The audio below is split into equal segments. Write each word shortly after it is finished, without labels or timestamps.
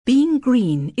Being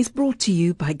Green is brought to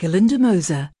you by Galinda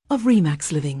Moser of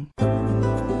Remax Living.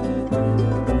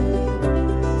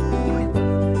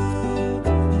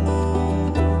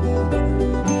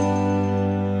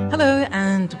 Hello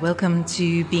and welcome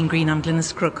to Being Green. I'm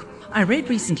Glynis Crook. I read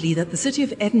recently that the city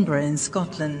of Edinburgh in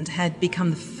Scotland had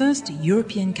become the first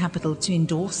European capital to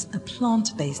endorse a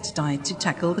plant-based diet to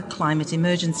tackle the climate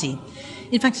emergency.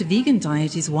 In fact, a vegan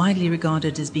diet is widely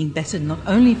regarded as being better not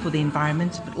only for the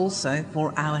environment but also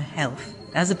for our health.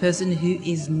 As a person who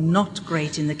is not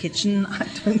great in the kitchen, I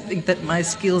don't think that my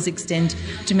skills extend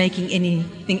to making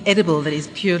anything edible that is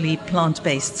purely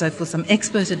plant-based. So for some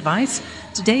expert advice,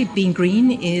 today Being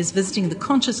Green is visiting the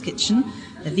Conscious Kitchen,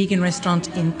 a vegan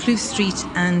restaurant in Kloof Street,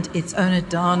 and its owner,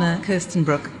 Dana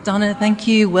Kirstenbrook. Dana, thank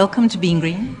you. Welcome to Being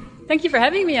Green. Thank you for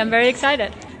having me. I'm very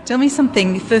excited. Tell me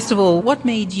something. First of all, what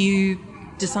made you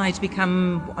decide to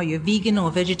become, are you a vegan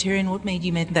or vegetarian? What made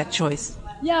you make that choice?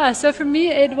 Yeah, so for me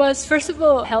it was first of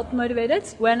all health motivated.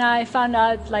 When I found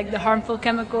out the harmful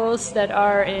chemicals that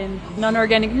are in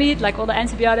non-organic meat, like all the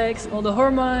antibiotics, all the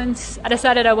hormones, I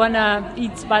decided I want to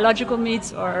eat biological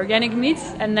meats or organic meats.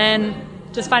 And then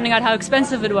just finding out how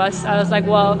expensive it was, I was like,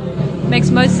 well, it makes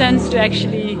most sense to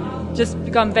actually just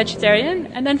become vegetarian.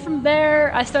 And then from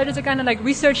there I started to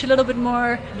research a little bit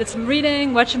more, did some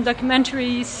reading, watched some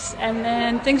documentaries, and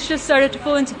then things just started to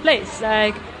fall into place.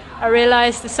 I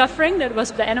realized the suffering, that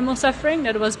was the animal suffering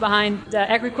that was behind the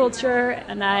agriculture,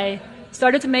 and I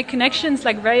started to make connections,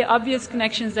 very obvious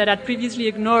connections that I'd previously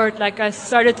ignored. I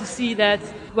started to see that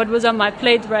what was on my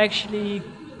plate were actually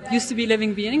used to be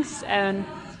living beings, and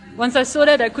once I saw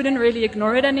that, I couldn't really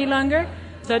ignore it any longer.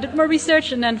 So I did more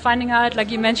research, and then finding out,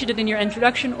 like you mentioned it in your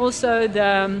introduction, also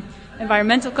the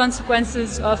environmental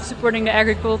consequences of supporting the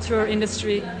agriculture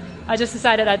industry, I just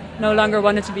decided I no longer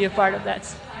wanted to be a part of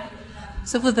that.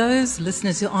 So for those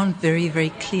listeners who aren't very, very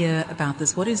clear about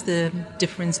this, what is the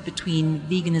difference between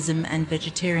veganism and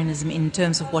vegetarianism in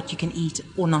terms of what you can eat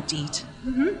or not eat?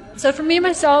 Mm-hmm. So for me,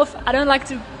 myself, I don't like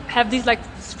to have these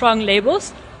strong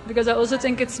labels, because I also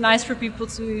think it's nice for people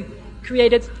to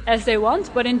create it as they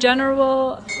want. But in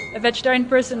general, a vegetarian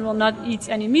person will not eat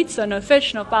any meat, so no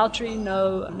fish, no poultry,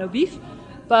 no beef.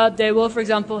 But they will, for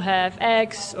example, have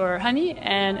eggs or honey,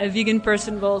 and a vegan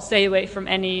person will stay away from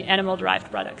any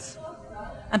animal-derived products.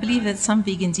 I believe that some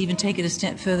vegans even take it a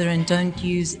step further and don't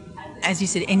use, as you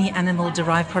said, any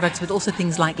animal-derived products, but also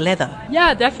things like leather.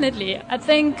 Yeah, definitely. I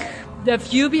think the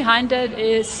view behind it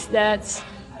is that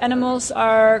animals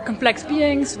are complex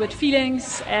beings with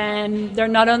feelings, and they're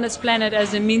not on this planet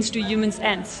as a means to humans'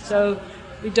 ends. So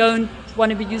we don't want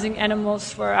to be using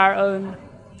animals for our own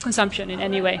consumption in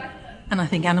any way. And I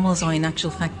think animals are in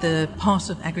actual fact the part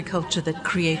of agriculture that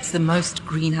creates the most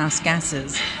greenhouse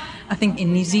gases. I think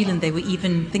in New Zealand they were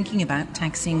even thinking about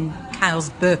taxing cows'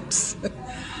 burps.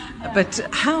 But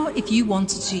how, if you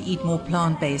wanted to eat more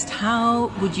plant-based, how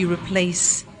would you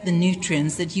replace the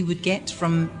nutrients that you would get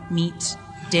from meat,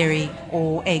 dairy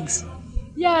or eggs?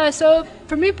 Yeah, so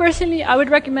for me personally, I would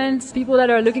recommend people that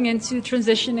are looking into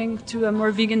transitioning to a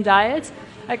more vegan diet,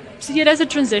 see it as a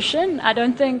transition. I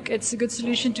don't think it's a good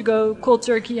solution to go cold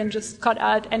turkey and just cut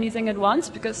out anything at once,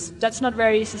 because that's not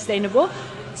very sustainable.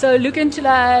 So look into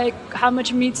how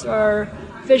much meat or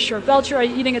fish or poultry are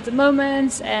you eating at the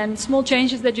moment, and small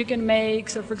changes that you can make.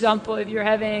 So for example, if you're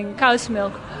having cow's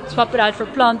milk, swap it out for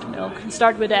plant milk and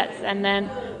start with that, and then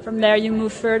from there you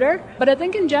move further. But I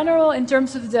think in general, in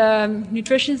terms of the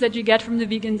nutrition that you get from the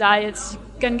vegan diets,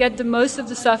 you can get the most of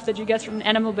the stuff that you get from an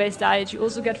animal-based diet, you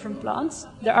also get from plants.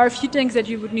 There are a few things that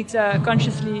you would need to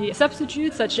consciously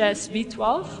substitute, such as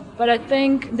B12. But I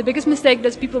think the biggest mistake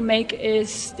that people make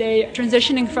is they're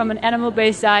transitioning from an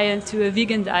animal-based diet to a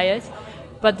vegan diet,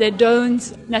 but they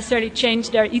don't necessarily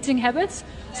change their eating habits.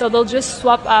 So they'll just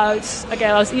swap out, okay,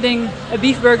 I was eating a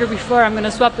beef burger before, I'm going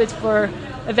to swap it for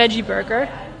a veggie burger.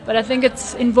 But I think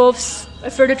it involves a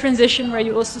further transition where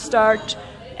you also start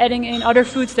adding in other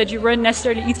foods that you weren't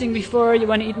necessarily eating before. You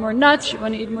want to eat more nuts, you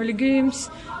want to eat more legumes.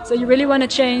 So you really want to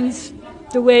change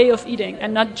the way of eating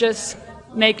and not just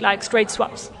make straight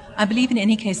swaps. I believe in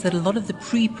any case that a lot of the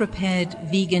pre-prepared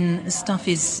vegan stuff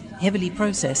is heavily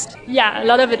processed. Yeah, a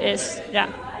lot of it is,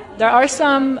 yeah. There are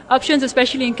some options,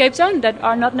 especially in Cape Town, that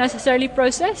are not necessarily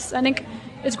processed. I think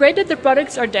it's great that the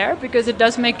products are there because it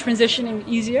does make transitioning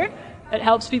easier. It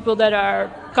helps people that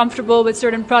are comfortable with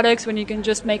certain products when you can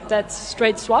just make that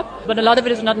straight swap. But a lot of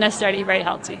it is not necessarily very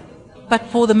healthy. But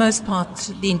for the most part,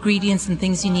 the ingredients and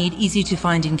things you need, easy to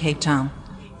find in Cape Town.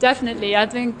 Definitely. I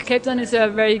think Cape Town is a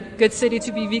very good city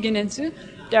to be vegan into.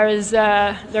 There's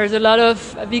a lot of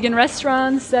vegan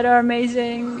restaurants that are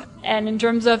amazing, and in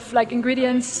terms of like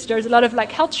ingredients, there's a lot of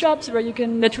like health shops where you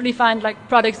can literally find like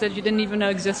products that you didn't even know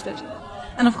existed.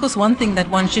 And of course, one thing that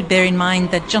one should bear in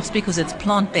mind, that just because it's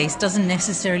plant-based doesn't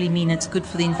necessarily mean it's good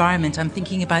for the environment. I'm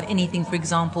thinking about anything, for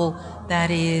example,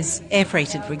 that is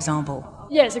air-freighted, for example.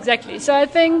 Yes, exactly. So I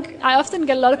think I often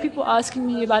get a lot of people asking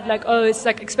me about like, oh, it's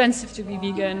like expensive to be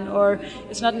vegan, or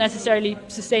it's not necessarily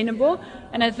sustainable.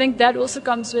 And I think that also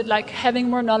comes with like having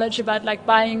more knowledge about like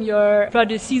buying your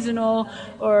produce seasonal,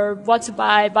 or what to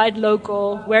buy it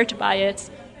local, where to buy it.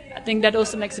 I think that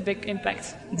also makes a big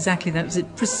impact. Exactly. That was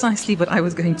precisely what I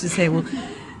was going to say. Well,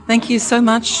 thank you so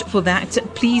much for that.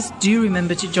 Please do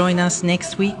remember to join us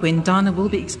next week when Dana will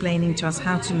be explaining to us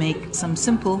how to make some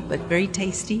simple but very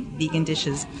tasty vegan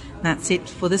dishes. That's it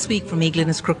for this week from me,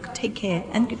 Glynis Crook. Take care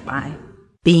and goodbye.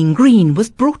 Being Green was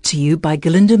brought to you by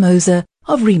Galinda Moser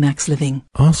of Remax Living.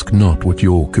 Ask not what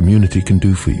your community can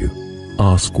do for you.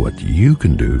 Ask what you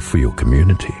can do for your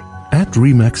community. At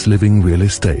Remax Living Real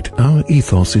Estate, our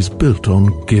ethos is built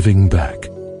on giving back.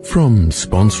 From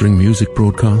sponsoring music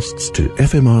broadcasts to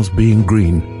FMR's Being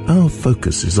Green, our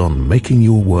focus is on making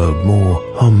your world more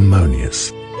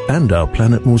harmonious and our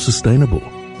planet more sustainable.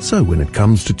 So when it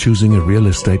comes to choosing a real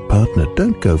estate partner,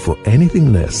 don't go for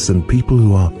anything less than people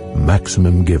who are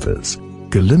maximum givers.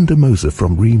 Galinda Moser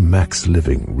from Remax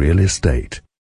Living Real Estate.